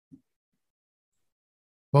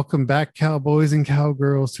Welcome back, Cowboys and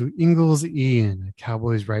Cowgirls, to Ingles Ian, a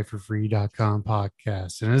CowboysWriteForFree.com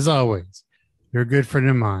podcast. And as always, you're a good friend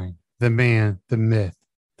of mine, the man, the myth,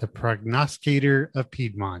 the prognosticator of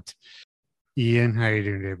Piedmont. Ian, how you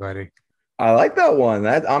doing today, buddy? I like that one.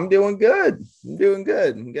 I'm doing good. I'm doing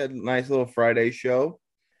good. We got a nice little Friday show.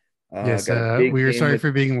 Yes, Got a big we are game sorry with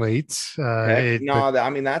for being late. Heck. But No,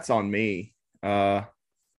 that's on me. Buddy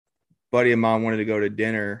of mine wanted to go to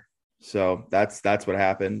dinner, so that's what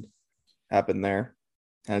happened there.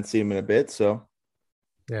 Hadn't seen him in a bit, so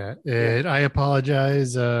yeah, yeah. I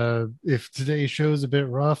apologize if today's show is a bit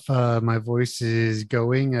rough. My voice is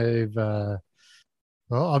going. Well,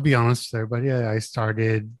 I'll be honest with everybody. I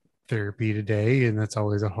started therapy today, and that's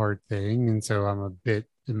always a hard thing. And so I'm a bit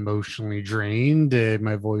emotionally drained. And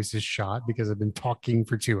my voice is shot because I've been talking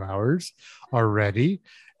for 2 hours already.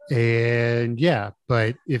 And yeah,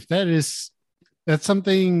 but if that's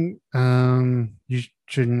something you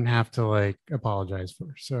shouldn't have to like apologize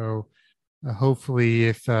for. So hopefully,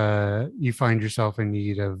 if you find yourself in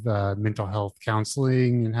need of mental health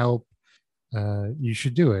counseling and help, you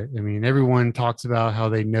should do it. I mean, everyone talks about how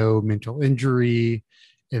they know mental injury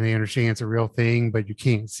and they understand it's a real thing, but you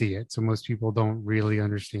can't see it. So most people don't really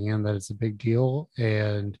understand that it's a big deal,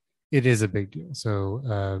 and it is a big deal.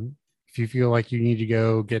 So if you feel like you need to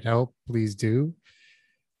go get help, please do.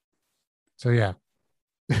 So yeah,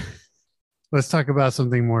 let's talk about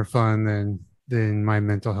something more fun than my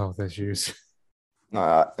mental health issues.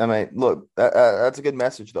 I mean, look, that's a good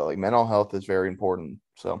message though. Like mental health is very important.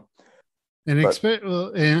 So, And but expect,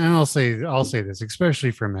 well, and I'll say this,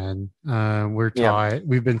 especially for men, yeah,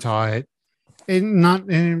 we've been taught,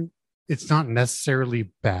 and it's not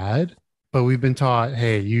necessarily bad, but we've been taught,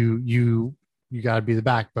 hey, you got to be the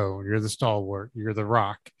backbone, you're the stalwart, you're the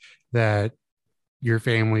rock that your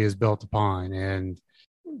family is built upon, and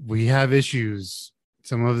we have issues.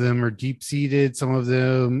 Some of them are deep seated, some of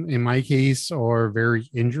them, in my case, are very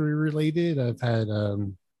injury related. I've had a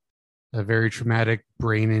very traumatic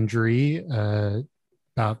brain injury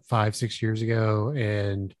about 5, 6 years ago,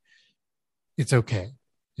 and it's okay.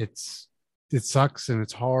 It's it sucks and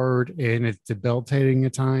it's hard and it's debilitating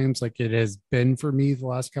at times, like it has been for me the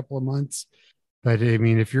last couple of months. But I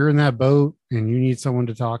mean, if you're in that boat and you need someone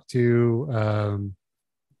to talk to,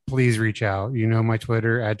 please reach out. You know my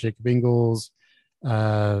Twitter at Jacob Ingles.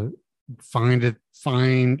 Uh, find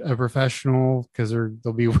a professional because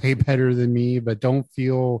they'll be way better than me. But don't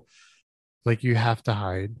feel like you have to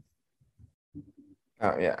hide.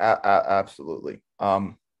 yeah, absolutely.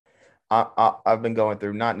 I've been going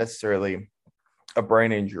through not necessarily a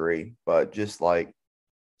brain injury, but just like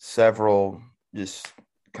several just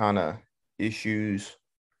kind of issues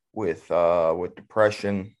with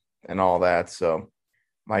depression and all that. So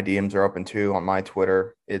my DMs are open too on my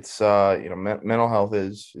Twitter. It's mental health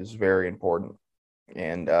is very important,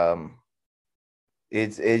 and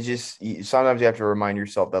it's just sometimes you have to remind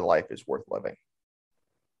yourself that life is worth living.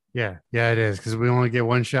 Yeah, it is because we only get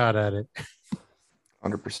one shot at it.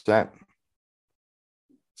 100%.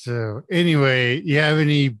 So, anyway, you have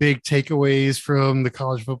any big takeaways from the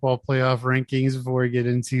college football playoff rankings before we get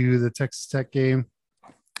into the Texas Tech game?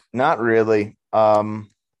 Not really.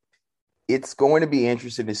 It's going to be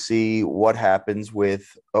interesting to see what happens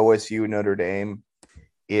with OSU and Notre Dame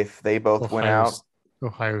if they both win Ohio, out.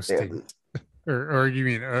 Ohio Yeah, State, or you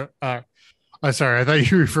mean? Sorry, I thought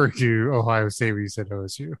you referred to Ohio State when you said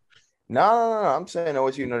OSU. no. I'm saying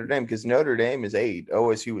OSU Notre Dame because Notre Dame is 8,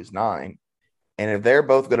 OSU is 9, and if they're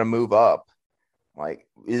both going to move up, like,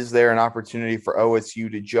 is there an opportunity for OSU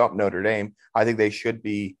to jump Notre Dame? I think they should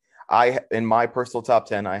be. In my personal top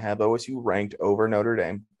 10, I have OSU ranked over Notre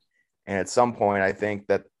Dame, and at some point, I think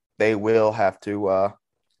that they will have to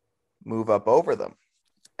move up over them.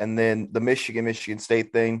 And then the Michigan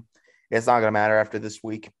State thing, it's not going to matter after this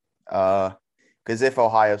week. Because if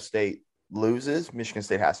Ohio State loses, Michigan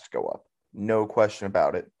State has to go up. No question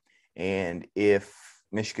about it. And if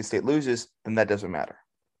Michigan State loses, then that doesn't matter.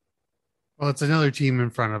 Well, it's another team in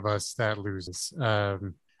front of us that loses.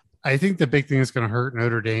 I think the big thing that's going to hurt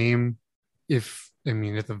Notre Dame, if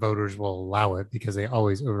the voters will allow it, because they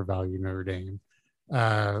always overvalue Notre Dame,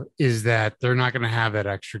 is that they're not going to have that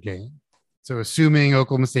extra game. So, assuming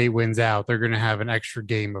Oklahoma State wins out, they're going to have an extra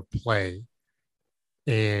game of play,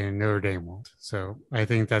 and Notre Dame won't. So, I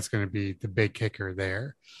think that's going to be the big kicker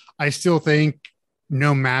there. I still think,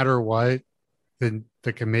 no matter what,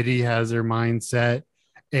 the committee has their mindset.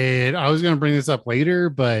 And I was going to bring this up later,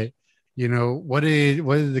 but what did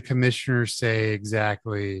the commissioner say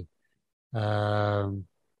exactly? Um,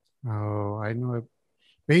 oh, I know it.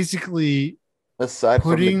 Basically, Aside from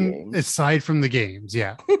the putting games. aside from the games,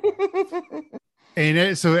 yeah,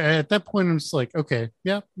 So at that point, I'm just like, okay,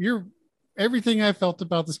 yeah, you're everything I felt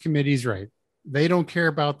about this committee is right. They don't care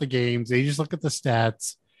about the games. They just look at the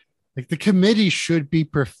stats. Like the committee should be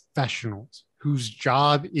professionals whose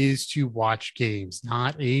job is to watch games,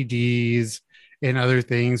 not ADs and other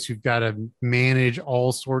things who've got to manage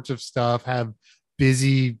all sorts of stuff, have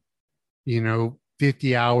busy,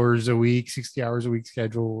 50 hours a week, 60 hours a week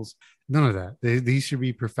schedules. None of that. These should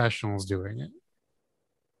be professionals doing it.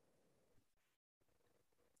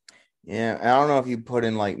 Yeah, I don't know if you put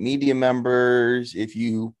in like media members, if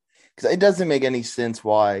you, because it doesn't make any sense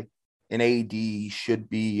why an AD should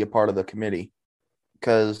be a part of the committee,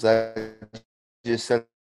 because that just sets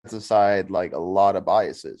aside like a lot of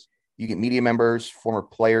biases. You get media members, former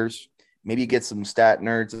players, maybe you get some stat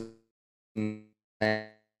nerds in there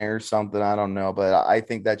or something. I don't know, but I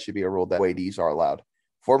think that should be a rule that ADs are allowed.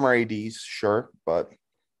 Former ADs, sure, but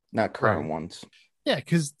not Right. current ones. Yeah.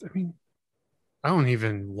 Cause I mean, I don't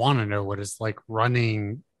even want to know what it's like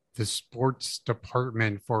running the sports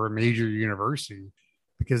department for a major university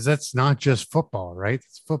because that's not just football, right?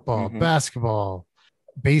 It's football, Mm-hmm. basketball,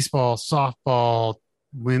 baseball, softball,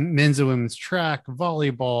 men's and women's track,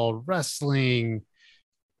 volleyball, wrestling.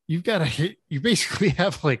 You basically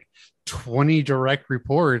have like 20 direct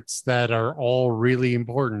reports that are all really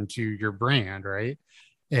important to your brand, right?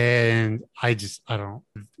 And I don't,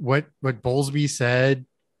 what Bowlesby said,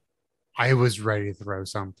 I was ready to throw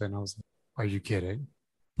something. I was like, are you kidding?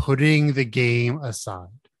 Putting the game aside.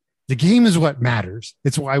 The game is what matters.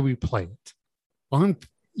 It's why we play it. On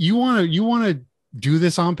you want to do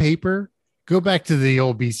this on paper? Go back to the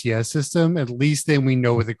old BCS system. At least then we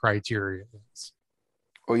know what the criteria is.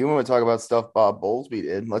 Well, you want to talk about stuff Bob Bowlesby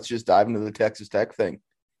did? Let's just dive into the Texas Tech thing.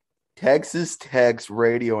 Texas Tech's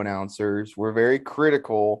radio announcers were very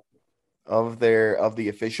critical of the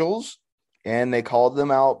officials, and they called them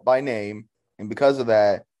out by name. And because of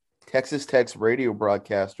that, Texas Tech's radio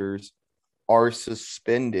broadcasters are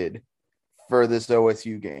suspended for this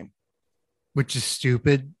OSU game. Which is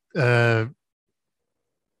stupid. You're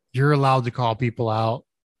allowed to call people out,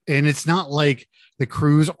 and it's not like the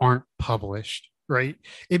crews aren't published, right?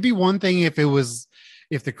 It'd be one thing if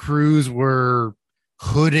the crews were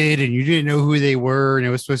hooded and you didn't know who they were, and it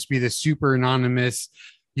was supposed to be the super anonymous.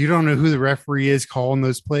 You don't know who the referee is calling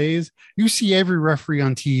those plays. You see every referee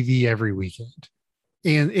on TV every weekend,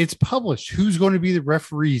 and it's published who's going to be the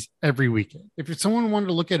referees every weekend. If someone wanted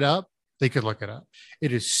to look it up, they could look it up.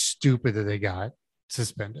 It is stupid that they got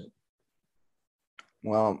suspended.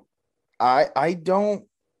 Well, I don't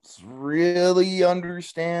really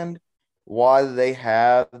understand why they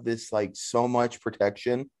have this like so much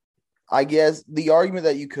protection. I guess the argument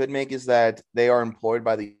that you could make is that they are employed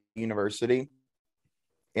by the university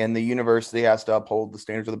and the university has to uphold the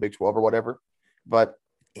standards of the Big 12 or whatever. But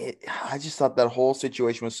I just thought that whole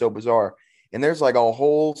situation was so bizarre. And there's like a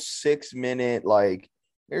whole 6 minute, like,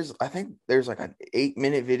 I think there's like an 8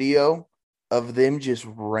 minute video of them just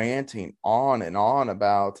ranting on and on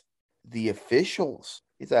about the officials.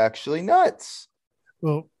 It's actually nuts.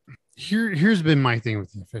 Well, here's been my thing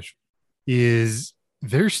with the official is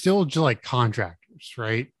they're still just like contractors,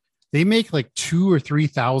 right? They make like $2,000 or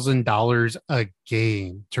 $3,000 a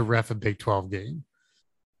game to ref a Big 12 game.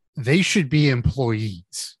 They should be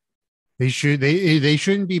employees. They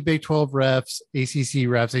shouldn't be Big 12 refs, ACC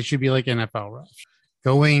refs. They should be like NFL refs,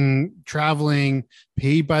 going traveling,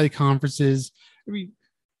 paid by the conferences. I mean,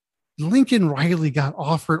 Lincoln Riley got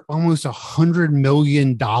offered almost $100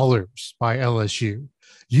 million by LSU.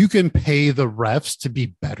 You can pay the refs to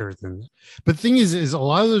be better than that. But the thing is a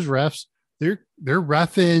lot of those refs, they're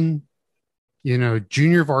refing,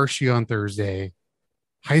 junior varsity on Thursday,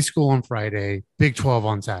 high school on Friday, Big 12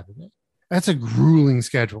 on Saturday. That's a grueling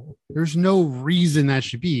schedule. There's no reason that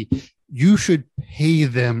should be. You should pay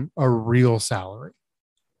them a real salary.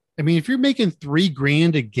 I mean, if you're making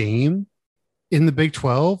 $3,000 a game in the Big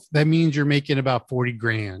 12, that means you're making about 40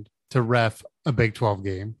 grand to ref a Big 12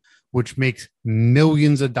 game, which makes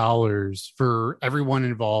millions of dollars for everyone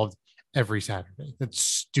involved every Saturday. That's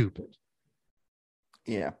stupid.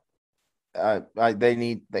 Yeah.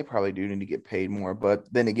 They probably do need to get paid more.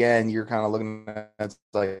 But then again, you're kind of looking at it's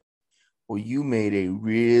like, well, you made a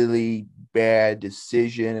really bad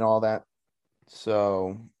decision and all that.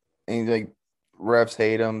 So, and like refs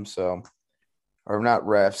hate them. So, or not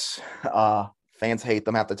refs. Fans hate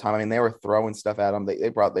them at the time. I mean, they were throwing stuff at them. They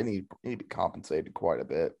need to be compensated quite a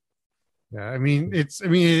bit. Yeah,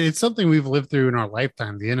 it's something we've lived through in our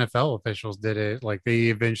lifetime. The NFL officials did it. Like they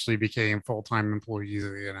eventually became full-time employees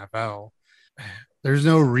of the NFL. There is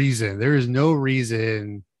no reason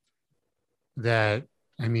that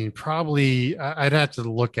I mean, probably I'd have to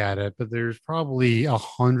look at it, but there's probably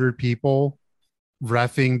 100 people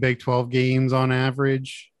reffing Big 12 games on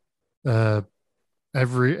average uh,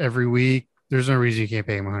 every week. There's no reason you can't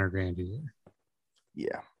pay him 100 grand a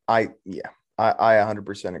year. I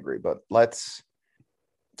 100% agree. But let's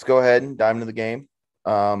go ahead and dive into the game.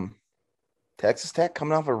 Texas Tech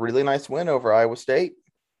coming off a really nice win over Iowa State.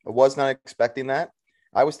 I was not expecting that.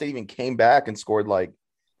 Iowa State even came back and scored like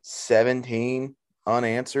 17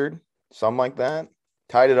 unanswered, something like that.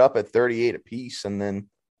 Tied it up at 38 apiece, and then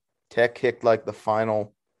Tech kicked like the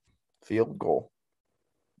final field goal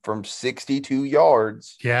from 62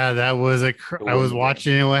 yards. Yeah, that was I was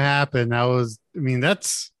watching it. What happened? That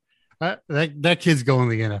kid's going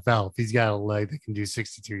to the NFL if he's got a leg that can do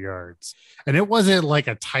 62 yards. And it wasn't like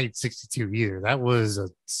a tight 62 either. That was a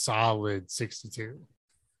solid 62.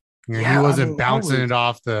 He wasn't bouncing it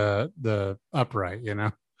off the upright,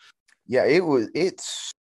 Yeah, it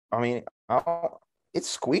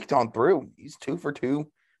squeaked on through. He's 2 for 2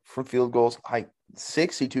 from field goals.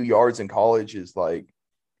 62 yards in college is like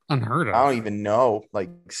unheard of. I don't even know. Like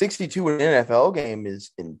 62 in an NFL game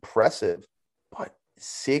is impressive, but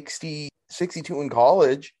 62 in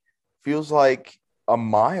college feels like a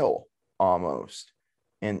mile almost.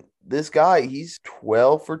 And this guy, he's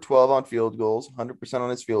 12 for 12 on field goals, 100% on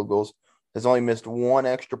his field goals, has only missed one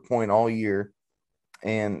extra point all year.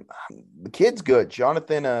 And the kid's good.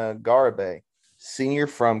 Jonathan Garibay, senior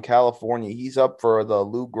from California. He's up for the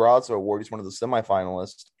Lou Groza Award. He's one of the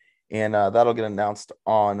semifinalists. And that'll get announced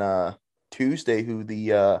on Tuesday who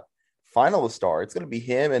the finalists are. It's going to be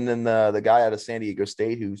him and then the guy out of San Diego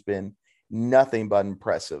State who's been nothing but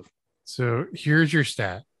impressive. So here's your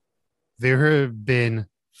stat. There have been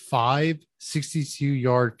 5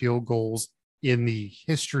 62-yard field goals in the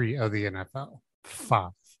history of the NFL.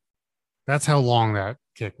 5. That's how long that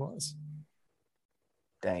kick was.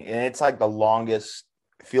 Dang. And it's like the longest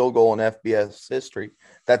field goal in FBS history.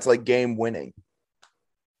 That's like game winning.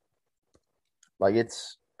 Like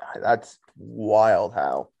that's wild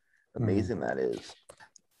how amazing that is.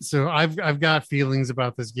 So I've got feelings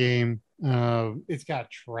about this game. It's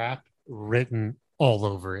got trap written all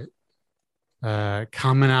over it.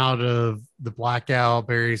 Coming out of the blackout,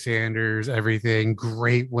 Barry Sanders, everything,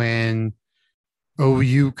 great win.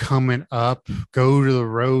 OU coming up, go to the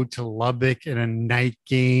road to Lubbock in a night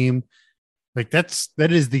game. Like that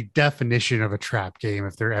is the definition of a trap game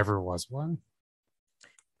if there ever was one.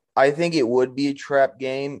 I think it would be a trap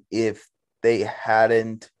game if they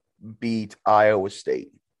hadn't beat Iowa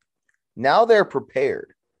State. Now they're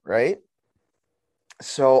prepared, right?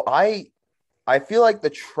 So I feel like the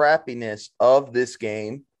trappiness of this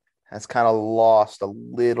game has kind of lost a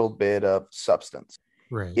little bit of substance.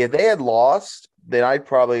 Right. If they had lost, then I'd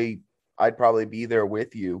probably be there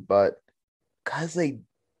with you, but because they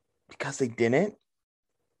didn't,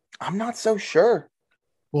 I'm not so sure.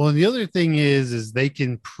 Well, and the other thing is they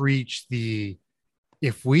can preach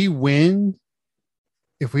if we win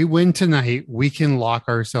tonight, we can lock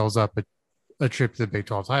ourselves up a trip to the Big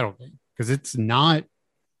 12 title game. Because it's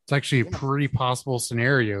actually a pretty possible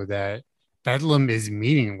scenario that Bedlam is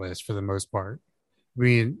meaningless for the most part. I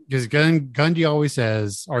mean, because Gundy always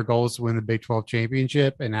says our goal is to win the Big 12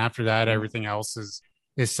 championship, and after that, everything else is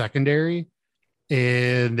secondary,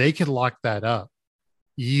 and they could lock that up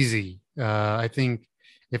easy. I think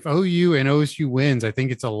if OU and OSU wins, I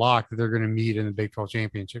think it's a lock that they're going to meet in the Big 12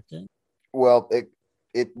 championship game. Well,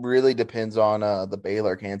 it really depends on the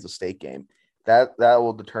Baylor Kansas State game. That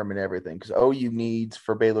will determine everything because OU needs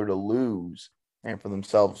for Baylor to lose and for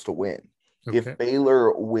themselves to win. Okay. If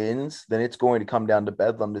Baylor wins, then it's going to come down to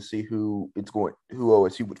Bedlam to see who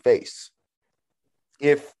OSU would face.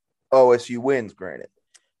 If OSU wins, granted,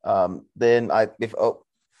 then if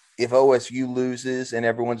OSU loses and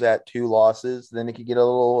everyone's at 2 losses, then it could get a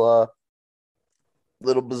little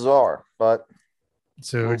bizarre. But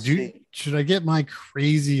so should I get my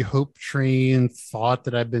crazy hope train thought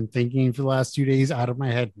that I've been thinking for the last 2 days out of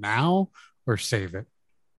my head now, or save it?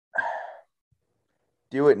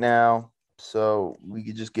 Do it now. So we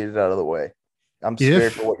could just get it out of the way. I'm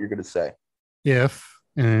scared for what you're going to say. If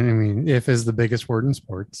is the biggest word in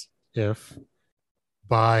sports. If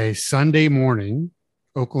by Sunday morning,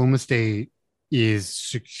 Oklahoma State is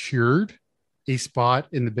secured a spot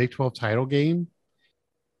in the Big 12 title game,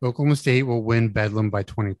 Oklahoma State will win Bedlam by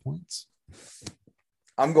 20 points.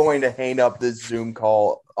 I'm going to hang up this Zoom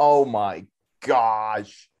call. Oh my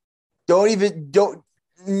gosh. No.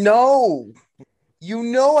 You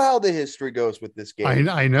know how the history goes with this game.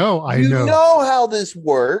 I know. You know how this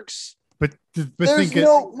works. But there's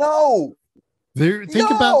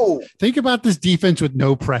think about this defense with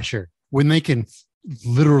no pressure when they can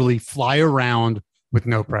literally fly around with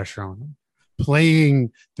no pressure on them,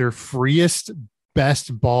 playing their freest,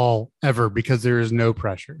 best ball ever because there is no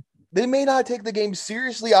pressure. They may not take the game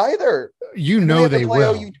seriously either. You And then know have to they play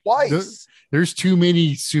will. OU twice. There's too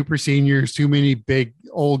many super seniors, too many big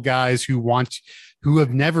old guys who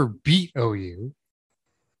have never beat OU.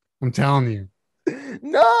 I'm telling you.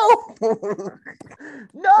 No,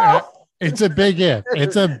 no, It's a big if.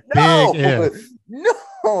 It's a no, big if.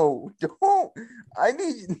 no, don't. I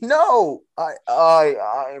need no.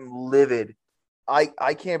 I'm livid. I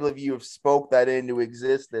can't believe you have spoke that into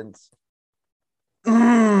existence.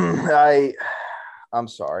 I'm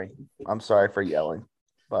sorry. I'm sorry for yelling,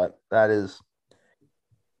 but that is.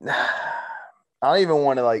 I don't even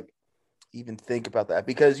want to like even think about that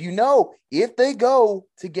because if they go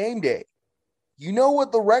to game day, you know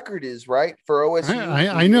what the record is, right? For OSU.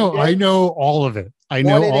 I know all of it. I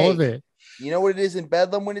know all of it. You know what it is in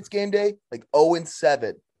Bedlam when it's game day? Like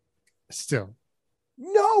 0-7. Still.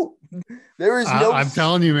 No. There is no I'm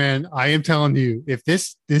telling you, man. I am telling you, if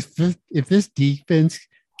this defense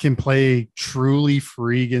can play truly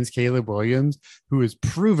free against Caleb Williams, who is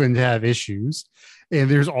proven to have issues, and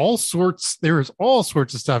there is all sorts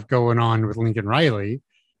of stuff going on with Lincoln Riley.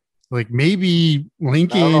 Like maybe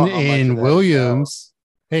Lincoln and Williams,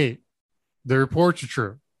 hey, the reports are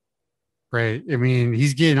true, right? I mean,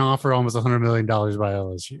 he's getting offered almost $100 million by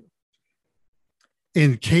LSU.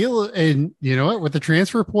 And Caleb, and you know what? With the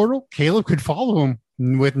transfer portal, Caleb could follow him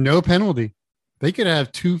with no penalty. They could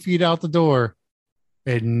have 2 feet out the door.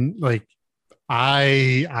 And like,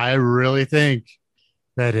 I really think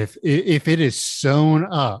that if it is sewn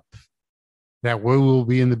up, that we will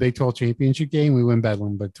be in the Big 12 championship game, we win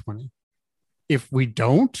Bedlam by 20. If we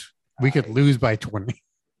don't, we could lose by 20.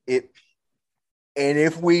 And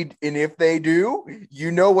if they do,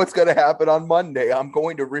 you know what's going to happen on Monday. I'm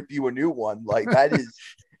going to rip you a new one. Like that is,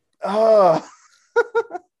 I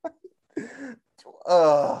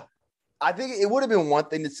think it would have been one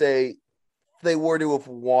thing to say if they were to have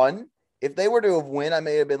won. If they were to have won, I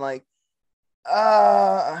may have been like,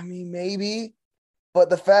 I mean, maybe. But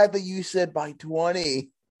the fact that you said by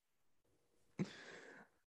 20,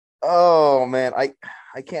 oh man, I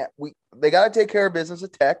can't. They got to take care of business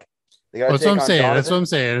at Tech. That's what I'm saying. Donovan. That's what I'm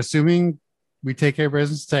saying. Assuming we take care of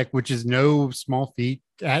business at Tech, which is no small feat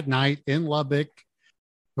at night in Lubbock.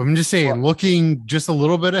 I'm just saying, looking just a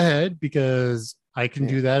little bit ahead because I can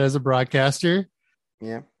do that as a broadcaster.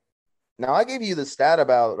 Yeah. Now I gave you the stat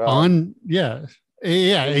about and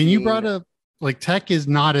you brought up like Tech is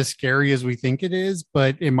not as scary as we think it is,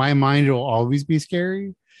 but in my mind, it'll always be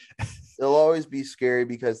scary. It'll always be scary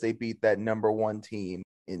because they beat that number 1 team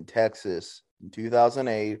in Texas in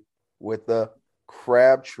 2008 with the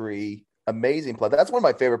Crabtree amazing play. That's one of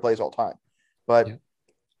my favorite plays all time. But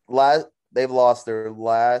they've lost their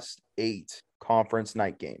last 8 conference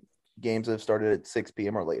night games that have started at 6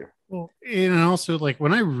 p.m. or later. Well, and also like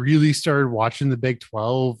when I really started watching the Big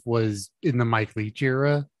 12 was in the Mike Leach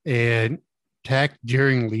era, and Tech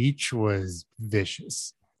during Leach was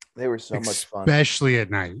vicious. They were so much fun, especially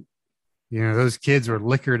at night. You know, those kids were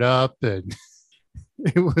liquored up, and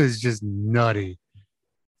it was just nutty.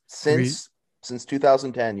 Since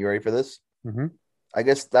 2010, you ready for this? Mm-hmm. I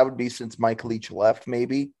guess that would be since Mike Leach left.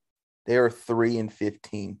 Maybe they are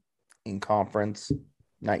 3-15 in conference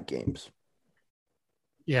night games.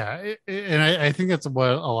 Yeah, and I think that's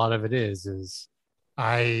what a lot of it is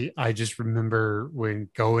I just remember when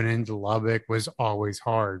going into Lubbock was always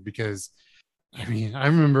hard because, I mean, I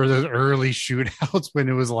remember those early shootouts when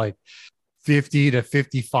it was like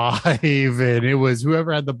 50-55 and it was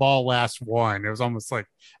whoever had the ball last won. It was almost like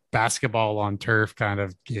basketball on turf kind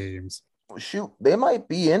of games. Shoot, they might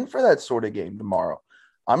be in for that sort of game tomorrow.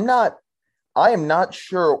 I am not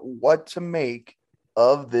sure what to make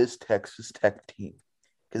of this Texas Tech team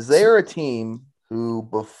because they are a team who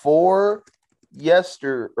before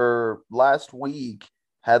last week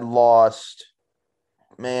had lost,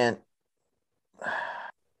 man,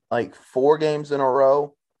 like 4 games in a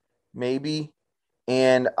row, maybe.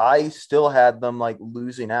 And I still had them like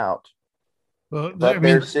losing out. Well, but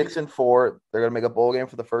they're 6-4. They're going to make a bowl game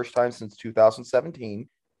for the first time since 2017.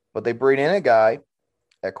 But they bring in a guy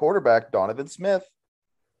at quarterback, Donovan Smith,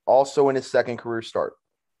 also in his second career start.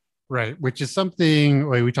 Right, which is something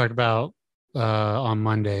like we talked about on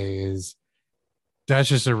Monday is that's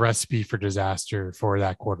just a recipe for disaster for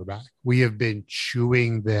that quarterback. We have been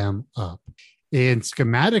chewing them up. And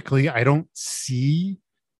schematically, I don't see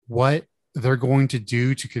what they're going to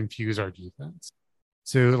do to confuse our defense.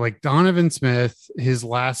 So like Donovan Smith, his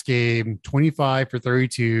last game, 25 for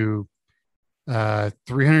 32,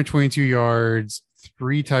 322 yards,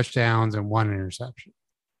 3 touchdowns and 1 interception.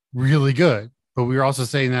 Really good. But we were also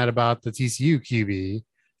saying that about the TCU QB,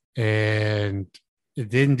 and it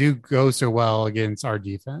didn't go so well against our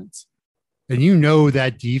defense. And you know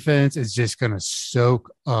that defense is just going to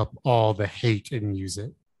soak up all the hate and use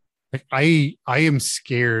it. Like I am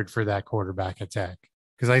scared for that quarterback at Tech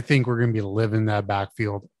because I think we're going to be living that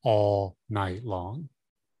backfield all night long.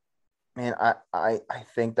 Man, I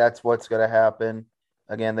think that's what's going to happen.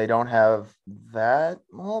 Again, they don't have that.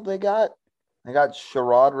 Well, they got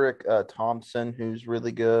Sharodrick Thompson, who's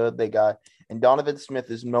really good. And Donovan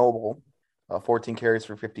Smith is mobile, 14 carries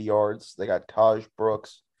for 50 yards. They got Taj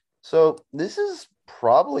Brooks. So this is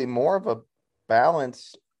probably more of a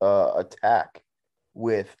balanced attack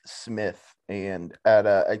with Smith and at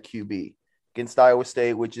QB against Iowa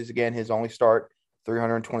State, which is, again, his only start,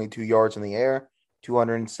 322 yards in the air,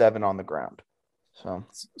 207 on the ground. So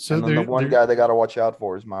and then the one guy they got to watch out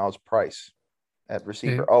for is Miles Price at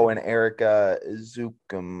receiver. And Eric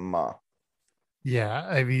Zukuma. Yeah,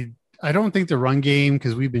 I mean, I don't think the run game,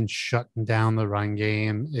 because we've been shutting down the run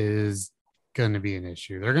game, is going to be an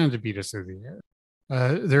issue. They're going to beat us through the air.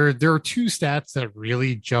 There are 2 stats that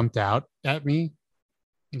really jumped out at me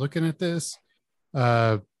looking at this.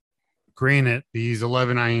 Granted, these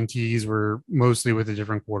 11 INTs were mostly with a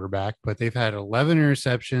different quarterback, but they've had 11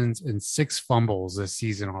 interceptions and 6 fumbles this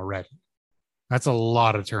season already. That's a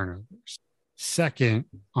lot of turnovers. Second,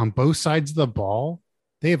 on both sides of the ball,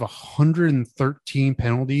 they have 113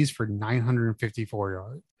 penalties for 954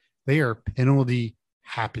 yards. They are penalty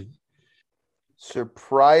happy.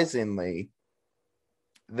 Surprisingly,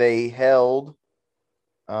 they held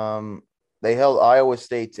Iowa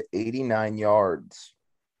State to 89 yards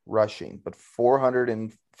rushing, but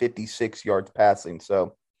 456 yards passing.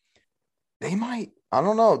 So they might, I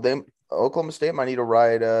don't know, Oklahoma State might need to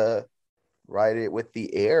ride it with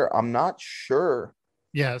the air. I'm not sure.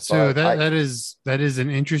 Yeah, so that is an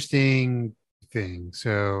interesting thing.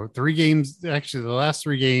 So 3 games, actually the last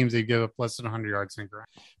 3 games, they give up less than 100 yards in the ground,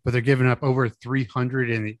 but they're giving up over 300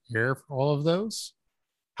 in the air for all of those.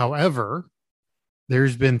 However,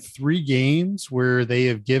 there's been 3 games where they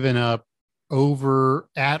have given up over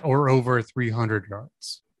 300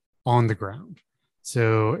 yards on the ground.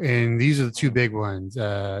 So, and these are the 2 big ones.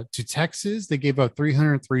 To Texas, they gave up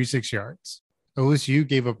 336 yards. OSU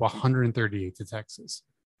gave up 138 to Texas.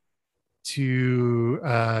 To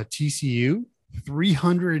TCU,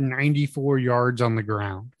 394 yards on the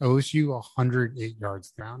ground. OSU, 108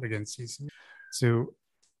 yards down against TCU. So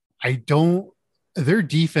their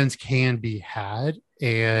defense can be had.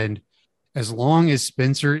 And as long as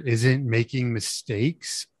Spencer isn't making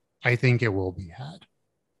mistakes, I think it will be had.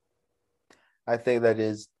 I think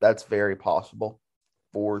that's very possible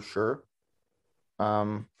for sure.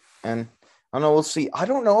 And I don't know, we'll see. I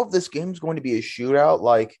don't know if this game is going to be a shootout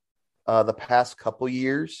like the past couple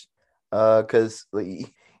years, because let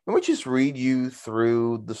me just read you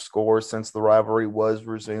through the score since the rivalry was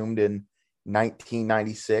resumed in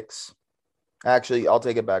 1996. Actually, I'll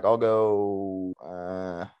take it back. I'll go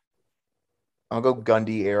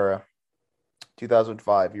Gundy era,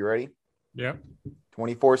 2005. You ready? Yep.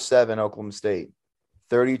 24-7 Oklahoma State,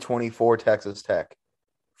 30-24 Texas Tech,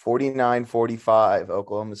 49-45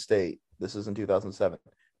 Oklahoma State. This is in 2007.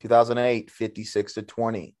 2008,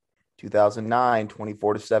 56-20. 2009,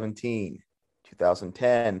 24-17.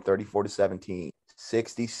 2010, 34-17.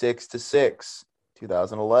 66-6.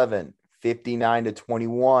 2011,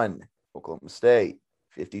 59-21 Oklahoma State.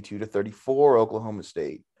 52-34 Oklahoma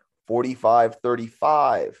State.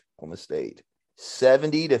 45-35 Oklahoma State.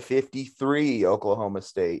 70-53 Oklahoma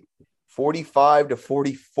State.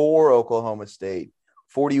 45-44 Oklahoma State.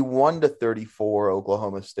 41-34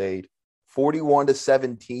 Oklahoma State.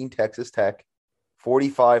 41-17 Texas Tech.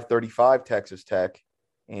 45-35 Texas Tech.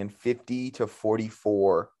 And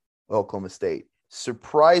 50-44 Oklahoma State.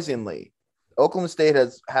 Surprisingly, Oklahoma State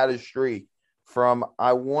has had a streak from,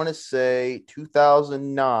 I want to say,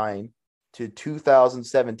 2009 to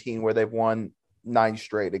 2017 where they've won 9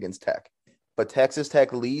 straight against Tech. But Texas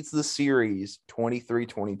Tech leads the series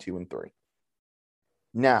 23-22-3.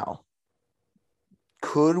 Now,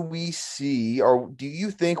 could we see, or do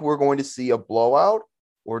you think we're going to see a blowout,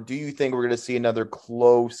 or do you think we're going to see another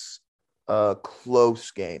close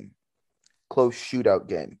game, close shootout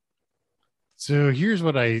game? So here's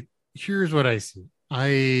what I see.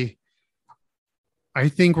 I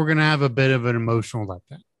think we're going to have a bit of an emotional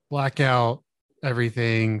letdown. Blackout,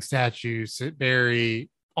 everything, statues, Barry,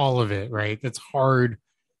 all of it, right? That's hard.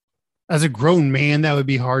 As a grown man, that would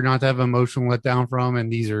be hard not to have emotional letdown from.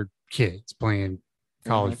 And these are kids playing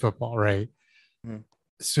college football, right? Mm-hmm.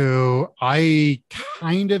 So I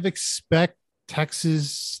kind of expect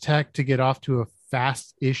Texas Tech to get off to a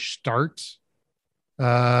fast-ish start.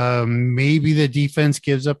 Maybe the defense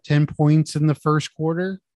gives up 10 points in the first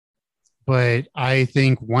quarter, but I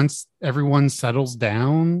think once everyone settles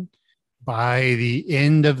down, by the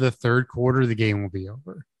end of the third quarter, the game will be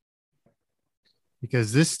over.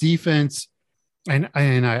 Because this defense, and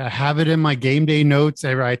I have it in my game day notes.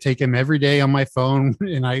 I take them every day on my phone,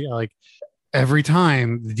 and I like every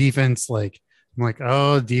time the defense, like I'm like,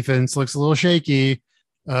 oh, defense looks a little shaky.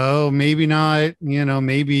 Oh, maybe not.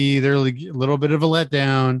 Maybe they're like a little bit of a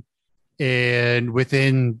letdown. And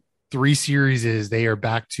within 3 series, they are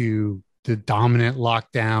back to the dominant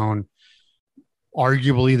lockdown,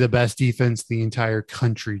 arguably the best defense, the entire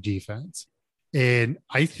country defense. And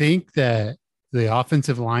I think that the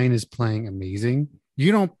offensive line is playing amazing.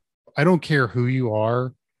 I don't care who you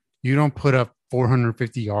are. You don't put up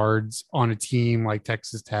 450 yards on a team like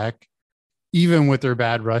Texas Tech, even with their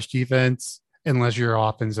bad rush defense, unless your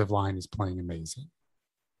offensive line is playing amazing.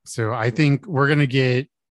 So I think we're going to get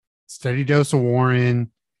steady dose of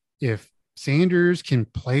Warren. If Sanders can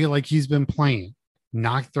play like he's been playing,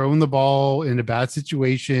 not throwing the ball into bad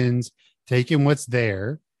situations, taking what's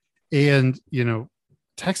there. And,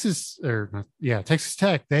 Texas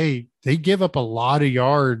Tech, they give up a lot of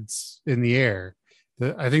yards in the air.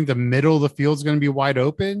 I think the middle of the field is going to be wide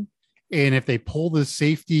open. And if they pull the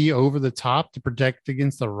safety over the top to protect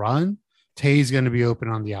against the run, Tay's going to be open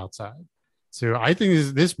on the outside. So I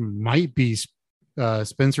think this might be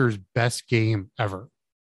Spencer's best game ever.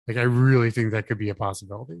 Like, I really think that could be a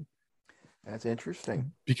possibility. That's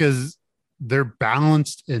interesting. Because they're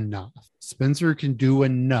balanced enough. Spencer can do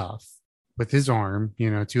enough with his arm,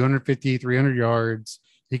 250, 300 yards.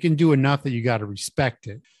 He can do enough that you got to respect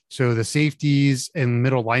it. So the safeties and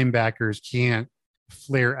middle linebackers can't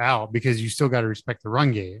flare out because you still got to respect the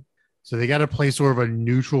run game. So they got to play sort of a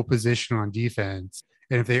neutral position on defense.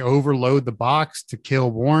 And if they overload the box to kill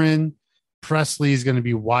Warren, Presley is going to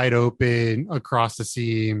be wide open across the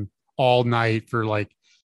seam all night for a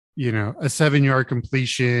 7-yard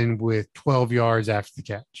completion with 12 yards after the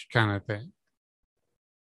catch kind of thing.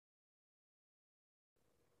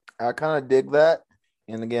 I kind of dig that.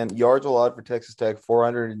 And again, yards allowed for Texas Tech,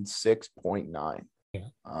 406.9.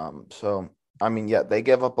 Yeah. They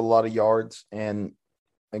give up a lot of yards. And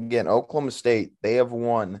again, Oklahoma State, they have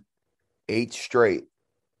won 8 straight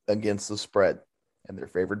against the spread, and they're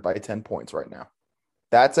favored by 10 points right now.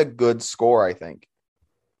 That's a good score, I think.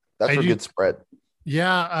 That's a good spread.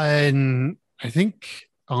 Yeah, and I think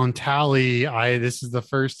on Tally, this is the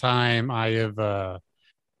first time I have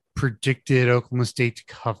predicted Oklahoma State to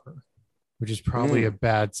cover, which is probably a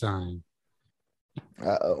bad sign.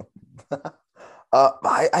 Uh-oh.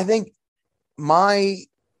 I think my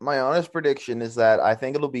honest prediction is that I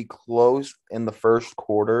think it'll be close in the first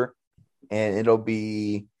quarter, and it'll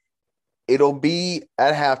be at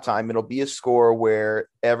halftime. It'll be a score where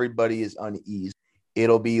everybody is uneasy.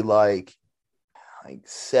 It'll be like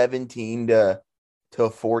 17 to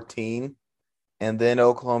 14, and then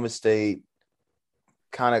Oklahoma State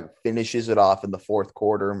kind of finishes it off in the fourth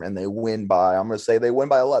quarter, and they win by, I'm going to say they win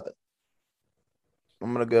by 11.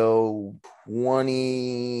 I'm going to go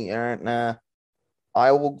 20.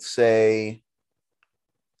 I will say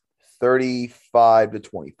 35 to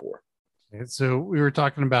 24. So we were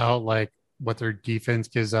talking about what their defense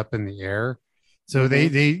gives up in the air. So they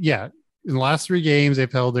in the last 3 games,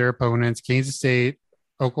 they've held their opponents, Kansas State,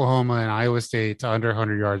 Oklahoma, and Iowa State, to under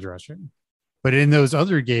 100 yards rushing. But in those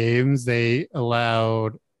other games, they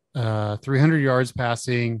allowed 300 yards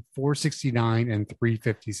passing, 469, and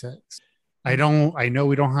 356. I know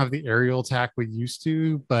we don't have the aerial attack we used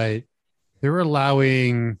to, but they're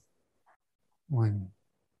allowing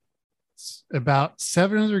about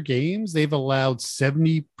 7 other games. They've allowed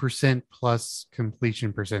 70% plus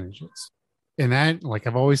completion percentages. And that, like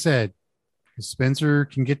I've always said, if Spencer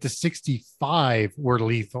can get to 65, we're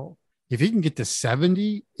lethal. If he can get to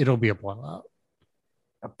 70, it'll be a blowout.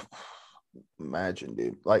 Imagine,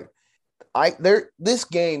 dude. This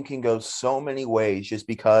game can go so many ways just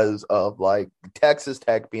because of Texas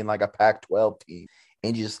Tech being a Pac-12 team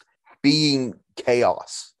and just being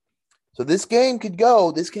chaos. So this game could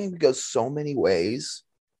go so many ways.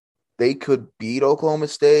 They could beat Oklahoma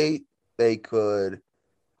State. They could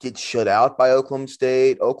get shut out by Oklahoma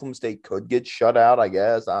State. Oklahoma State could get shut out, I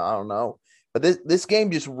guess. I don't know. But this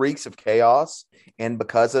game just reeks of chaos. And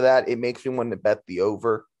because of that, it makes me want to bet the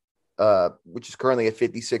over, which is currently at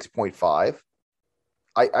 56.5.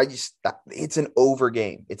 It's an over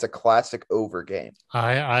game. It's a classic over game.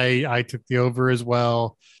 I took the over as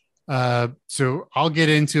well. So I'll get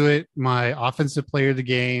into it. My offensive player of the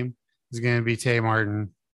game is going to be Tay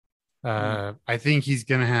Martin. Mm. I think he's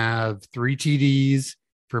going to have 3 TDs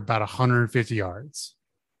for about 150 yards.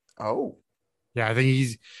 Oh, Yeah, I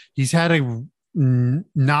think he's had a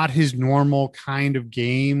not his normal kind of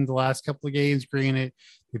game the last couple of games. Granted,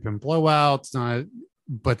 they've been blowouts, not,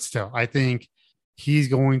 but still, I think he's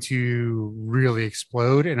going to really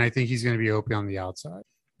explode, and I think he's going to be open on the outside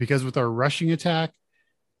because with our rushing attack,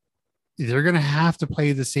 they're going to have to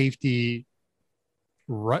play the safety,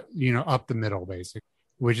 up the middle, basically,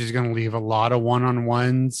 which is going to leave a lot of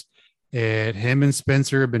one-on-ones. And him and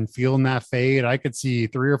Spencer have been feeling that fade. I could see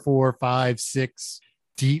 3 or 4, 5, 6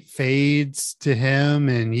 deep fades to him,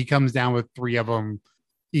 and he comes down with 3 of them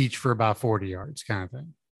each for about 40 yards, kind of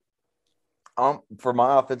thing. for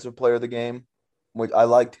my offensive player of the game, which I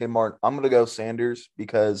liked him more, I'm going to go Sanders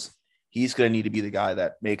because he's going to need to be the guy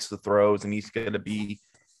that makes the throws, and he's probably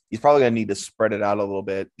going to need to spread it out a little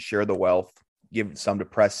bit, share the wealth, give some to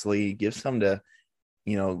Presley, give some to,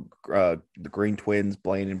 the Green Twins,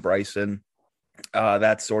 Blaine and Bryson,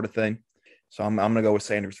 that sort of thing. So I'm going to go with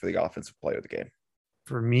Sanders for the offensive player of the game.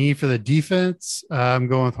 For me, for the defense, I'm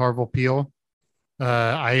going with Harville Peel.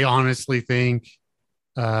 I honestly think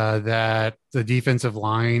that the defensive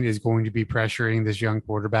line is going to be pressuring this young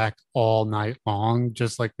quarterback all night long,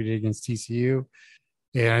 just like we did against TCU.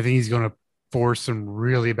 And I think he's going to force some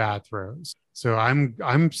really bad throws. So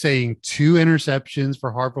I'm saying 2 interceptions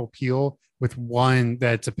for Harville Peel with one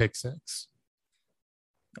that's a pick six.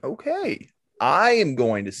 Okay. I was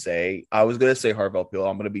going to say Harvell Peel.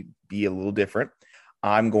 I'm going to be a little different.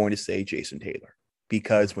 I'm going to say Jason Taylor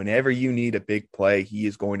because whenever you need a big play, he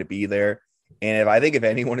is going to be there. And if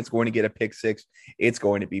anyone is going to get a pick six, it's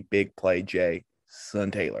going to be big play Jason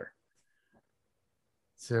Taylor.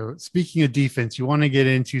 So speaking of defense, you want to get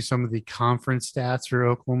into some of the conference stats for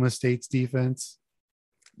Oklahoma State's defense?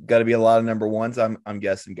 Got to be a lot of number ones. I'm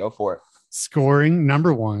guessing. Go for it. Scoring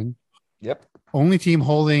number one. Yep. Only team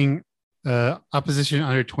holding opposition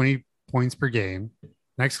under 20 points per game.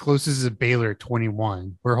 Next closest is Baylor at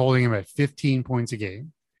 21. We're holding them at 15 points a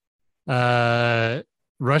game.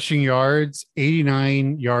 Rushing yards,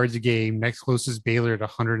 89 yards a game. Next closest Baylor at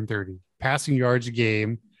 130. Passing yards a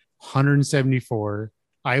game, 174.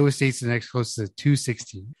 Iowa State's the next closest at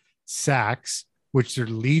 216. Sacks, which they're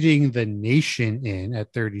leading the nation in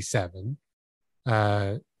at 37.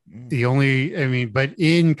 But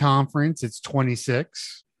in conference, it's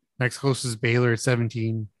 26. Next closest Baylor at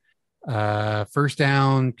 17. First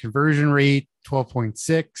down conversion rate,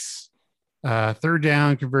 12.6. Third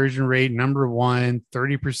down conversion rate, number one,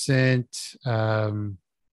 30%, or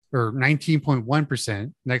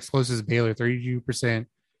 19.1%. Next closest Baylor, 32%.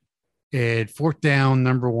 And fourth down,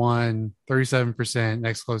 number one, 37%.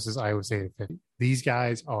 Next closest Iowa State at 50. These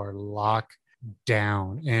guys are locked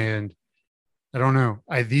down. And I don't know.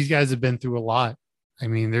 These guys have been through a lot. I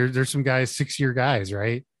mean, there's some guys, 6-year guys,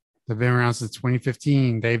 right? They've been around since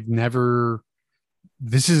 2015.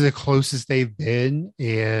 This is the closest they've been.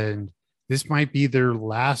 And this might be their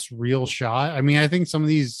last real shot. I mean, I think some of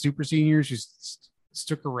these super seniors who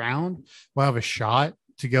stuck around will have a shot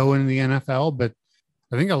to go into the NFL, but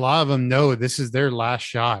I think a lot of them know this is their last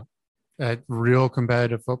shot at real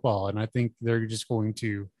competitive football. And I think they're just going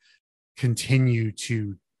to continue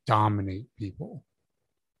to dominate people,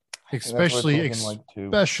 especially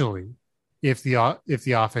if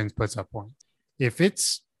the offense puts up points. If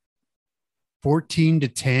it's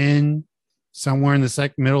 14-10 somewhere in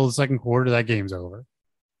the middle of the second quarter, that game's over.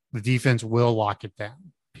 The defense will lock it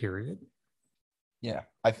down, period. Yeah,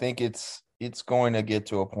 I think it's going to get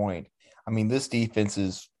to a point. I mean, this defense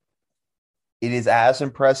is as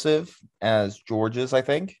impressive as Georgia's, I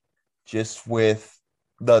think, just with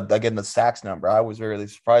the sacks number. I was really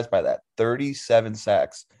surprised by that. 37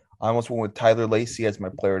 sacks. I almost went with Tyler Lacey as my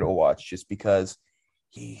player to watch just because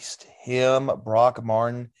Brock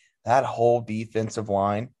Martin, that whole defensive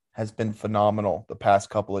line has been phenomenal the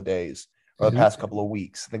past couple of days or the past couple of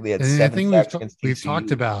weeks. I think they had 7 sacks against TCU. We've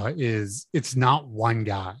talked about is it's not one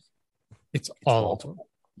guy. It's all of them.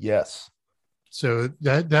 Yes. So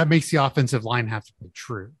that makes the offensive line have to play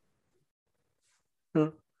true.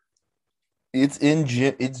 It's in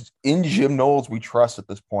Jim Knowles we trust at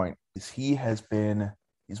this point. He's been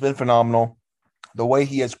phenomenal. The way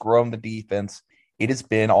he has grown the defense, it has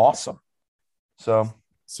been awesome. So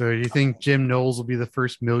do you think Jim Knowles will be the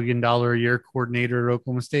first $1 million a year coordinator at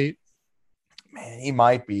Oklahoma State? Man, he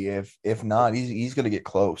might be. If not, he's going to get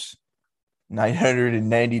close.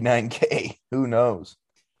 $999K. Who knows?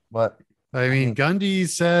 But I mean, Gundy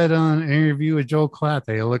said on an interview with Joel Klatt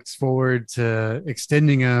that he looks forward to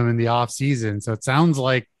extending him in the offseason. So it sounds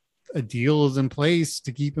like a deal is in place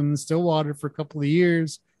to keep him in Stillwater for a couple of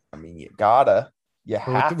years. I mean, you gotta. You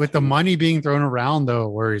But with have the to. money being thrown around, though, it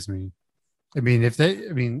worries me.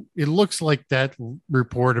 It looks like that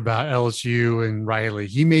report about LSU and Riley,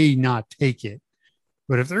 he may not take it,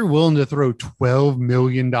 but if they're willing to throw $12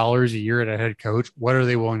 million a year at a head coach, what are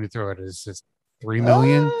they willing to throw at? Is this 3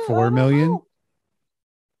 million, I four don't million? know.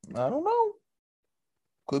 I don't know.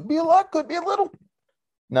 Could be a lot, could be a little.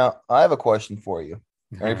 Now, I have a question for you.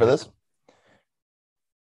 All Ready for right. this?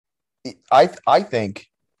 I think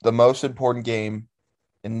the most important game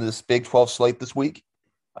in this Big 12 slate this week,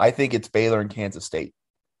 I think it's Baylor and Kansas State.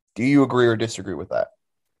 Do you agree or disagree with that?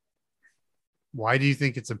 Why do you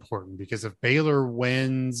think it's important? Because if Baylor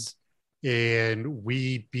wins and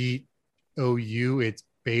we beat OU, it's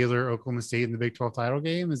Baylor, Oklahoma State in the Big 12 title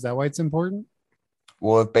game. Is that why it's important?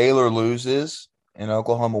 Well, if Baylor loses and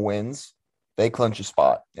Oklahoma wins, they clinch a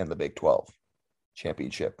spot in the Big 12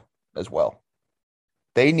 championship as well.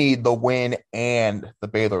 They need the win and the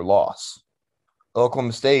Baylor loss.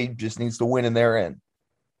 Oklahoma State just needs to win and they're in.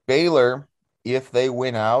 Baylor, if they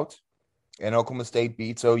win out and Oklahoma State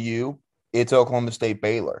beats OU, it's Oklahoma State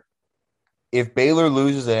Baylor. If Baylor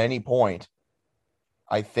loses at any point,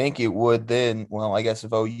 I think it would then, well, I guess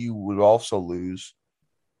if OU would also lose.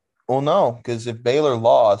 Well, no, because if Baylor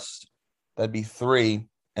lost, that'd be 3,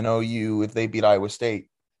 and OU, if they beat Iowa State,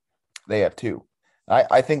 they have 2.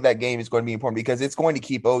 I think that game is going to be important because it's going to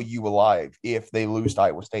keep OU alive if they lose to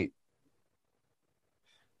Iowa State.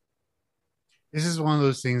 This is one of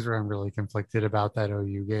those things where I'm really conflicted about that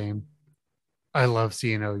OU game. I love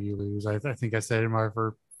seeing OU lose. I think I said in my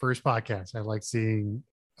first podcast, I like seeing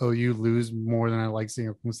OU lose more than I like seeing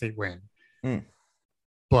Oklahoma State win. Mm.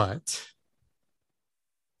 But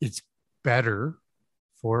it's better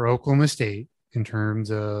for Oklahoma State in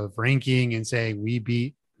terms of ranking and saying we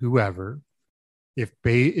beat whoever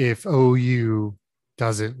if OU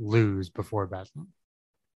doesn't lose before Bedlam,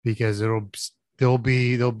 because they'll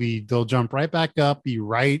jump right back up, be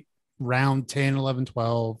right round 10, 11,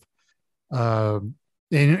 12. And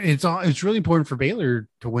it's really important for Baylor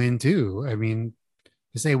to win too. I mean,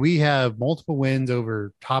 to say we have multiple wins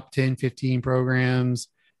over top 10, 15 programs,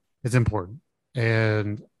 it's important.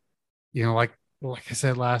 And like I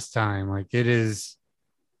said last time, like it is,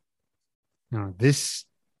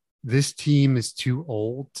 this team is too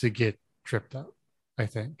old to get tripped up, I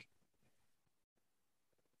think.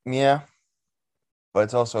 Yeah, but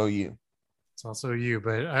it's also OU. It's also you,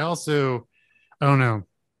 but I don't know.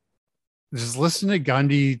 Just listen to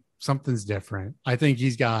Gundy. Something's different. I think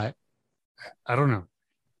I don't know.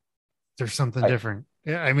 There's something I different.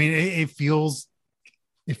 Yeah, I mean, it feels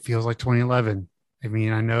like 2011. I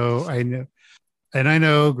mean, I know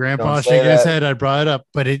don't Grandpa say shaking his that. head. I brought it up,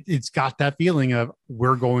 but it's got that feeling of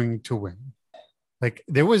we're going to win. Like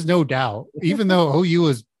there was no doubt, even though OU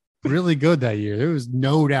was really good that year, there was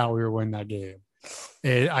no doubt we were winning that game.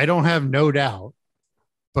 And I don't have no doubt,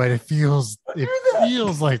 but Don't it do that.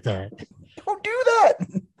 feels like that. Don't do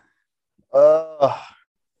that. Uh,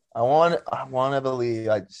 I want to believe.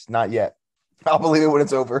 I just not yet. I'll believe it when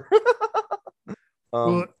it's over.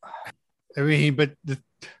 Well, um, I mean, but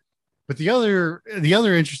the other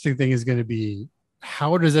interesting thing is going to be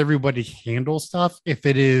how does everybody handle stuff if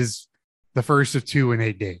it is the first of 2 in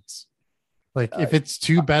 8 days? Like if I, it's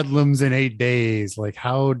 2 bedlams in 8 days, like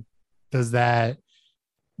how does that?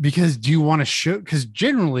 Because do you want to show? Because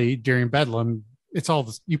generally during bedlam, it's all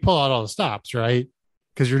you pull out all the stops, right?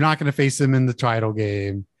 Because you're not going to face them in the title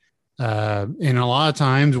game, and a lot of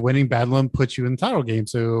times winning bedlam puts you in the title game.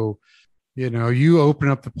 So you open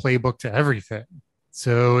up the playbook to everything.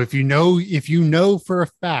 So if you know for a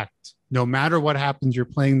fact, no matter what happens, you're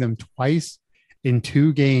playing them twice in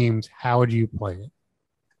 2 games, how do you play it?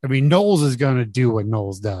 I mean, Knowles is going to do what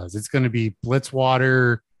Knowles does. It's going to be blitz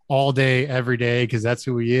water all day, every day, because that's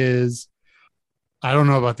who he is. I don't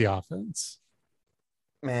know about the offense.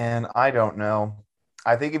 man, I don't know.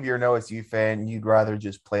 I think if you're an OSU fan, you'd rather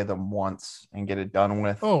just play them once and get it done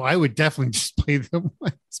with. Oh, I would definitely just play them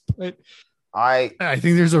once, but I I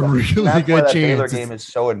think there's a and really that's why good that Baylor chance. game is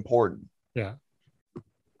so important. Yeah.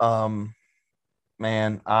 Um,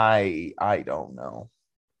 man, I don't know.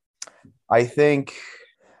 I think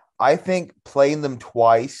I think playing them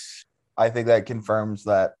twice, I think that confirms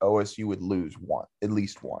that OSU would lose one at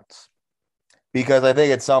least once. Because I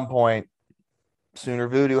think at some point, Sooner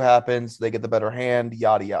Voodoo happens, they get the better hand,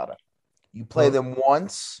 yada yada. You play Well, them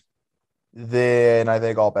once, then I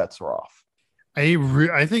think all bets are off.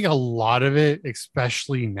 I think a lot of it,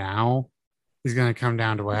 especially now, is going to come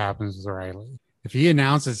down to what happens with Riley. If he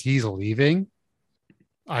announces he's leaving,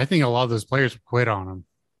 I think a lot of those players will quit on him.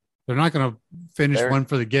 They're not going to finish There's one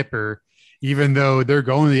for the Gipper, even though they're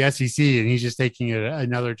going to the SEC and he's just taking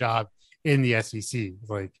another job in the SEC.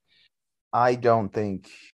 Like I don't think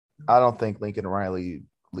I don't think Lincoln Riley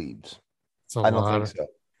leaves. it's a I don't lot think of so.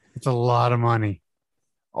 it's a lot of money.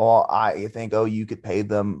 Oh, I think OU could pay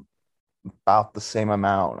them about the same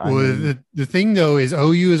amount. I Well, mean, the thing though is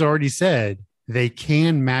OU has already said they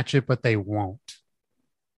can match it, but they won't.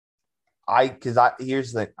 I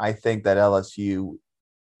here's the thing. I think that LSU,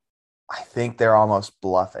 I think they're almost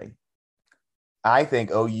bluffing. I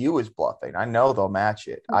think OU is bluffing. I know they'll match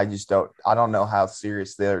it. I don't know how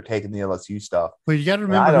serious they're taking the LSU stuff. But you got to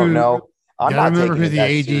And I remember don't who know. I'm not taking it the that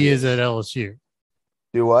AD is at serious. LSU.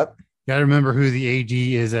 Do what? You got to remember who the AD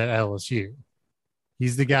is at LSU.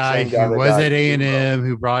 He's the The guy same guy who that was got at A and Jimbo. M,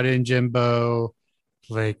 who brought in Jimbo.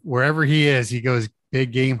 Like wherever he is, he goes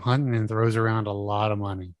big game hunting and throws around a lot of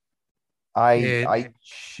money. It I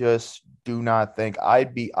just do not think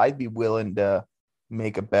I'd be willing to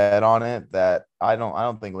make a bet on it that I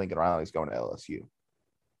don't think Lincoln Riley's going to LSU.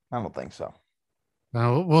 I don't think so.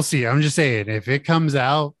 we'll see. I'm just saying, if it comes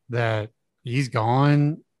out that he's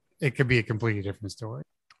gone, it could be a completely different story.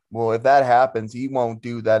 Well, if that happens, he won't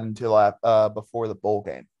do that until before the bowl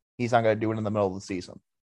game. He's not going to do it in the middle of the season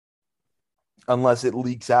unless it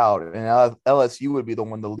leaks out, and LSU would be the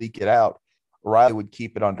one to leak it out. Riley would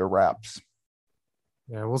keep it under wraps.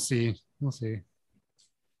 Yeah, we'll see. We'll see.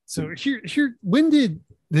 So when did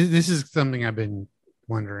this is something I've been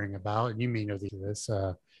wondering about, and you may know this.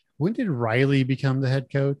 When did Riley become the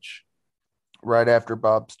head coach? Right after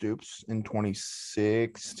Bob Stoops in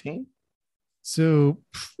 2016. So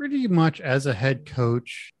pretty much as a head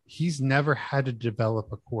coach, he's never had to develop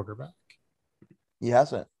a quarterback. He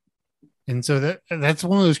hasn't. And so that's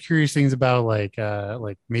one of those curious things about like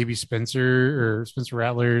maybe Spencer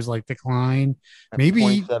Rattler's like decline. That's Maybe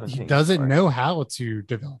he 2017. doesn't Right. know how to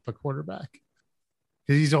develop a quarterback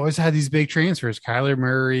because he's always had these big transfers. Kyler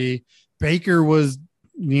Murray, Baker was,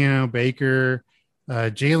 Baker,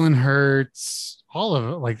 Jalen Hurts, all of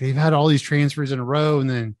it. Like they've had all these transfers in a row, and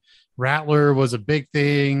then Rattler was a big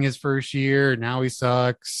thing his first year. Now he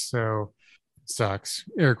sucks. So sucks,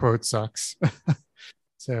 air quotes sucks.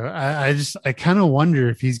 So I kind of wonder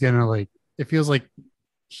if he's gonna like. It feels like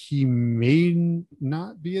he may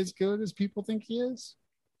not be as good as people think he is.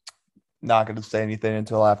 Not going to say anything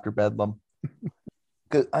until after Bedlam.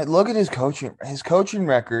 Because I look at his coaching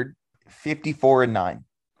record, 54-9.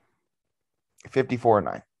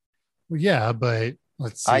 54-9. Well, yeah, but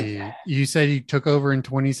let's see. I You said he took over in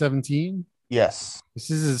 2017. yes.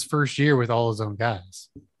 This is his first year with all his own guys,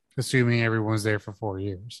 assuming everyone's there for 4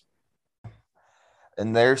 years.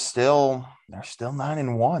 And they're still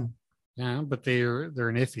 9-1. Yeah, but they're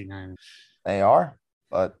an iffy nine. They are,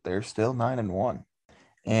 but they're still 9-1.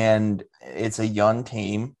 And it's a young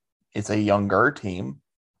team. It's a younger team.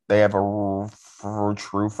 They have a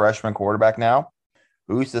true freshman quarterback now.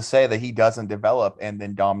 Who's to say that he doesn't develop and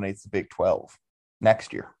then dominates the Big 12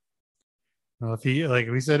 next year? Well, if he, like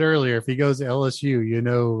we said earlier, if he goes to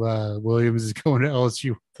LSU, Williams is going to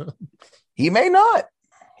LSU. He may not.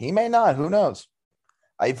 He may not. Who knows?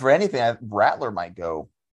 For anything, Rattler might go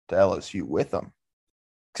to LSU with him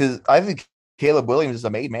because I think Caleb Williams is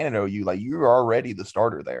a made man at OU. Like you're already the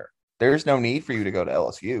starter there. There's no need for you to go to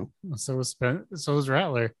LSU. So is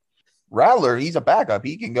Rattler. Rattler, he's a backup.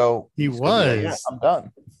 He can go. He He's gonna be like, yeah, was. I'm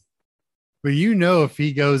done. But if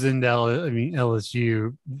he goes into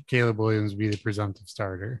LSU, Caleb Williams would be the presumptive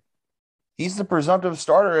starter. He's the presumptive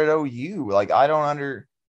starter at OU.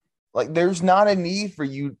 There's not a need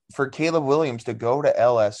for Caleb Williams to go to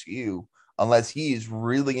LSU unless he's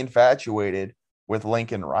really infatuated with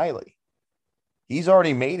Lincoln Riley. He's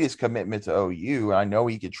already made his commitment to OU. I know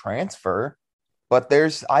he could transfer, but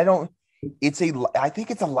I think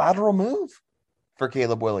it's a lateral move for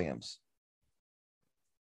Caleb Williams.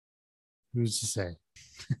 Who's to say?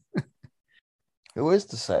 Who is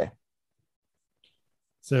to say?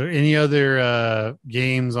 So, any other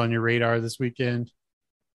games on your radar this weekend?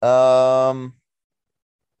 Oregon,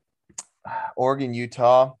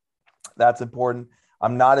 Utah. That's important.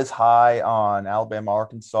 I'm not as high on Alabama,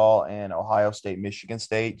 Arkansas, and Ohio State, Michigan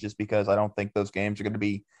State, just because I don't think those games are going to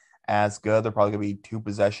be as good. They're probably going to be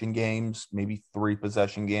 2-possession games, maybe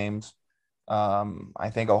 3-possession games. I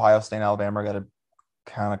think Ohio State and Alabama are going to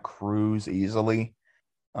kind of cruise easily.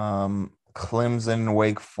 Clemson,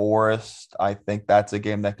 Wake Forest. I think that's a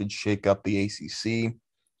game that could shake up the ACC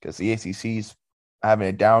because the ACC's having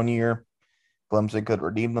a down year. Clemson could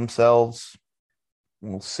redeem themselves.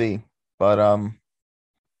 We'll see. But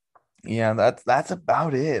yeah, that's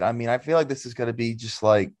about it. I mean, I feel like this is going to be just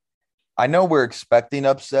like I know we're expecting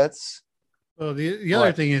upsets. Well, the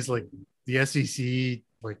other thing is like the SEC,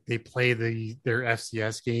 like they play their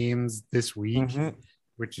FCS games this week. Mm-hmm.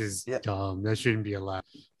 which is Yeah. dumb. That shouldn't be allowed.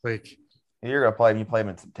 Like You're gonna play them. You play them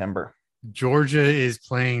in September. Georgia is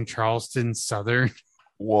playing Charleston Southern.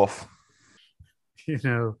 Woof.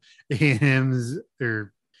 A&M's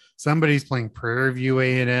or somebody's playing Prairie View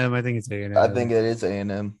A&M. I think it's A&M. I think it is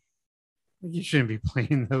A&M. You shouldn't be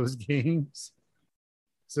playing those games.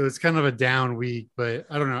 So it's kind of a down week, but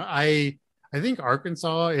I don't know. I think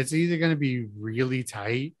Arkansas, it's either going to be really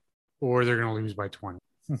tight or they're going to lose by 20.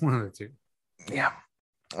 One of the two. Yeah,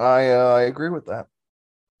 I agree with that.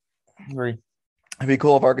 I agree. It'd be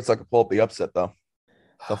cool if Arkansas could pull up the upset, though.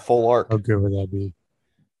 The full arc. How good would that be?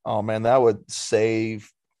 Oh, man, that would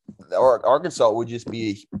save – or Arkansas would just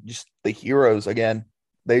be just the heroes again.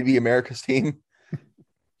 They'd be America's team.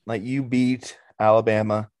 Like, you beat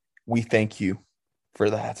Alabama. We thank you for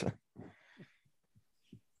that.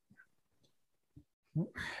 All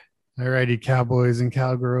righty, Cowboys and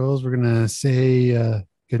Cowgirls. We're going to say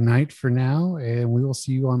good night for now, and we will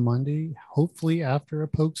see you on Monday, hopefully after a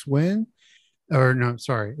Pokes win. Or no,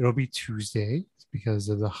 sorry, it'll be Tuesday because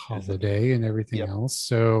of the holiday and everything else.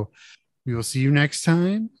 So we will see you next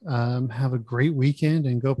time. Have a great weekend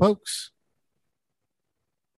and go Pokes.